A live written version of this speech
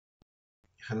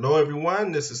Hello,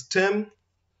 everyone. This is Tim.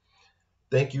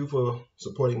 Thank you for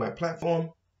supporting my platform.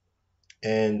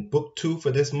 And book two for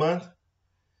this month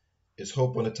is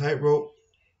Hope on a Tightrope.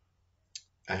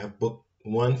 I have book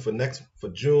one for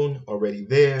June already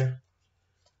there.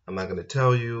 I'm not going to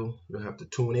tell you. You'll have to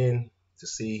tune in to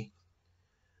see.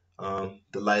 The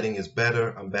lighting is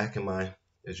better. I'm back in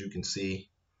as you can see,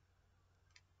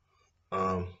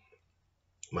 um,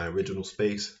 my original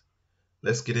space.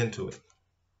 Let's get into it.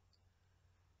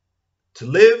 To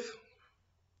live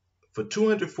for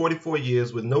 244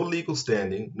 years with no legal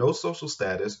standing, no social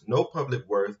status, no public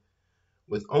worth,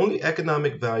 with only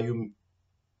economic value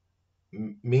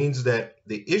means that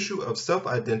the issue of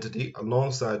self-identity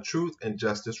alongside truth and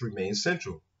justice remains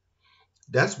central.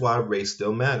 That's why race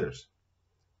still matters.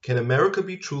 Can America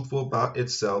be truthful about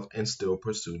itself and still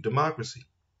pursue democracy?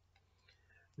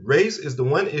 Race is the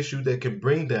one issue that can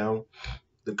bring down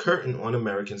the curtain on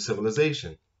American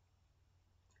civilization.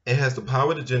 It has the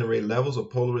power to generate levels of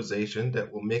polarization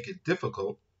that will make it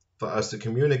difficult for us to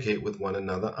communicate with one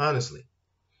another honestly.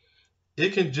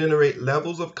 It can generate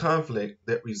levels of conflict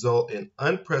that result in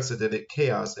unprecedented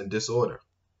chaos and disorder.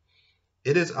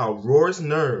 It is our rawest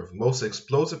nerve, most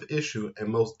explosive issue, and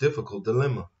most difficult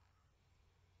dilemma.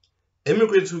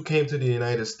 Immigrants who came to the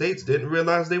United States didn't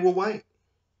realize they were white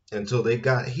until they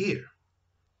got here.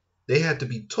 They had to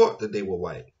be taught that they were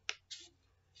white.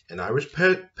 An Irish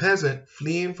peasant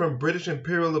fleeing from British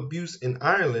imperial abuse in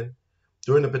Ireland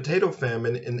during the potato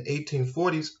famine in the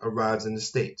 1840s arrives in the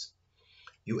States.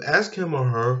 You ask him or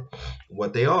her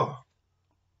what they are.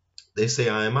 They say,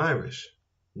 I am Irish.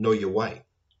 No, you're white.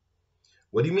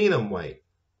 What do you mean I'm white?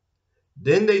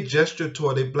 Then they gesture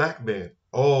toward a black man.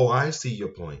 Oh, I see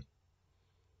your point.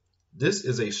 This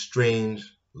is a strange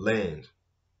land.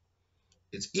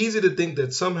 It's easy to think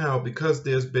that somehow because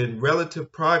there's been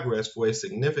relative progress for a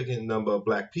significant number of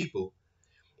black people,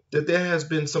 that there has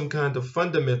been some kind of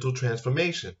fundamental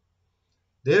transformation.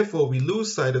 Therefore, we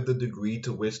lose sight of the degree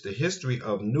to which the history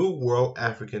of New World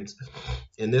Africans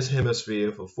in this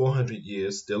hemisphere for 400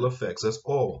 years still affects us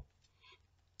all.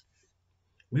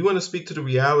 We want to speak to the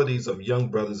realities of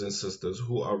young brothers and sisters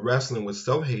who are wrestling with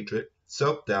self-hatred,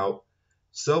 self-doubt,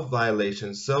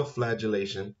 self-violation,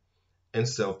 self-flagellation, and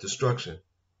self-destruction.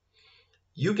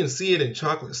 You can see it in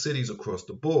chocolate cities across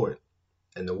the board,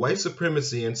 and the white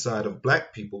supremacy inside of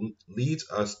black people leads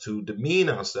us to demean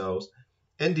ourselves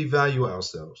and devalue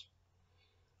ourselves.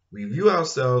 We view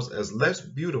ourselves as less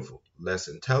beautiful, less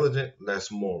intelligent, less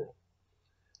moral.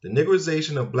 The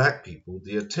Negroization of black people,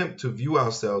 the attempt to view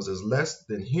ourselves as less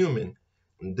than human,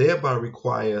 and thereby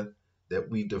require that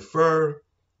we defer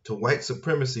to white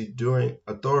supremacy during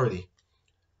authority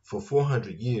for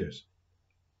 400 years.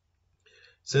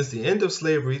 Since the end of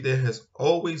slavery, there has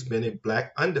always been a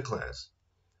black underclass.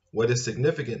 What is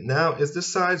significant now is the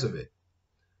size of it,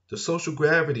 the social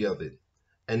gravity of it,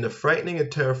 and the frightening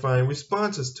and terrifying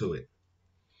responses to it.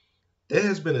 There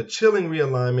has been a chilling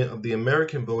realignment of the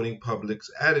American voting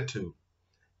public's attitude.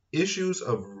 Issues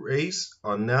of race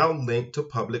are now linked to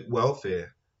public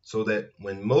welfare, so that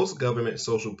when most government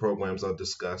social programs are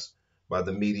discussed by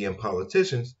the media and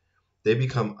politicians, they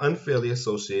become unfairly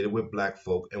associated with black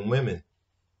folk and women.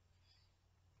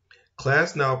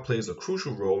 Class now plays a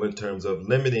crucial role in terms of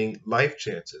limiting life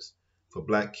chances for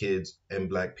black kids and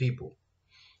black people.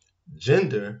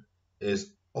 Gender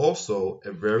is also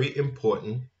a very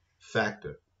important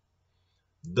factor.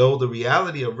 Though the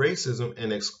reality of racism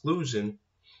and exclusion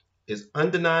is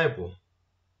undeniable,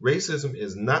 racism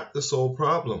is not the sole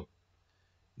problem.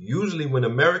 Usually when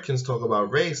Americans talk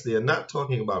about race, they are not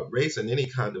talking about race in any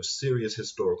kind of serious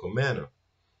historical manner.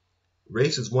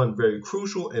 Race is one very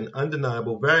crucial and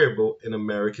undeniable variable in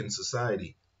American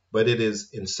society, but it is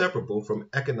inseparable from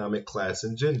economic class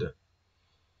and gender.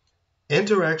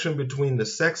 Interaction between the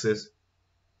sexes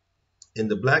in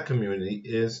the black community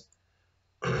is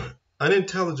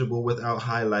unintelligible without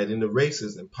highlighting the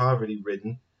racist and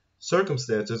poverty-ridden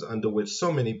circumstances under which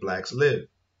so many blacks live.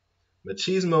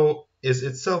 Machismo is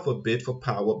itself a bid for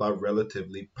power by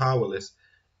relatively powerless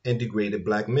and degraded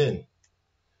black men.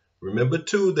 Remember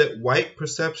too that white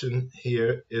perception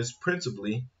here is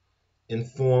principally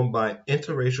informed by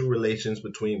interracial relations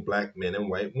between black men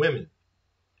and white women,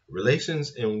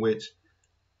 relations in which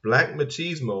black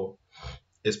machismo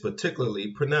is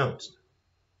particularly pronounced.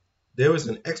 There is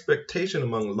an expectation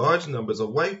among large numbers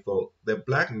of white folk that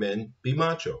black men be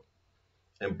macho,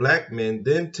 and black men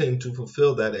then tend to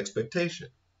fulfill that expectation.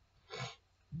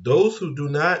 Those who do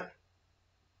not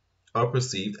are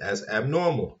perceived as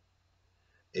abnormal.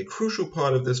 A crucial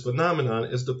part of this phenomenon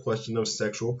is the question of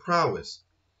sexual prowess.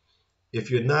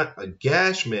 If you're not a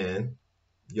gash man,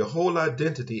 your whole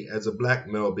identity as a black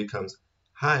male becomes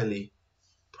highly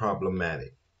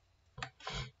problematic.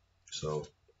 So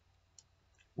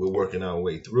we're working our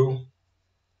way through,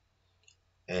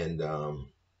 and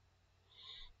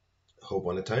hope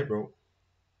on a tightrope.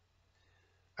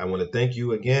 I want to thank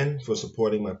you again for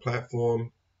supporting my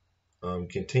platform.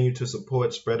 Continue to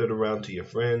support, spread it around to your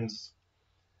friends,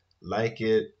 like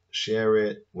it, share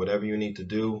it, whatever you need to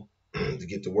do to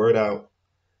get the word out.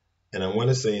 And I want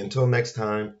to say until next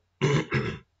time,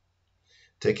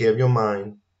 take care of your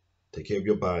mind, take care of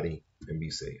your body, and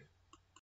be safe.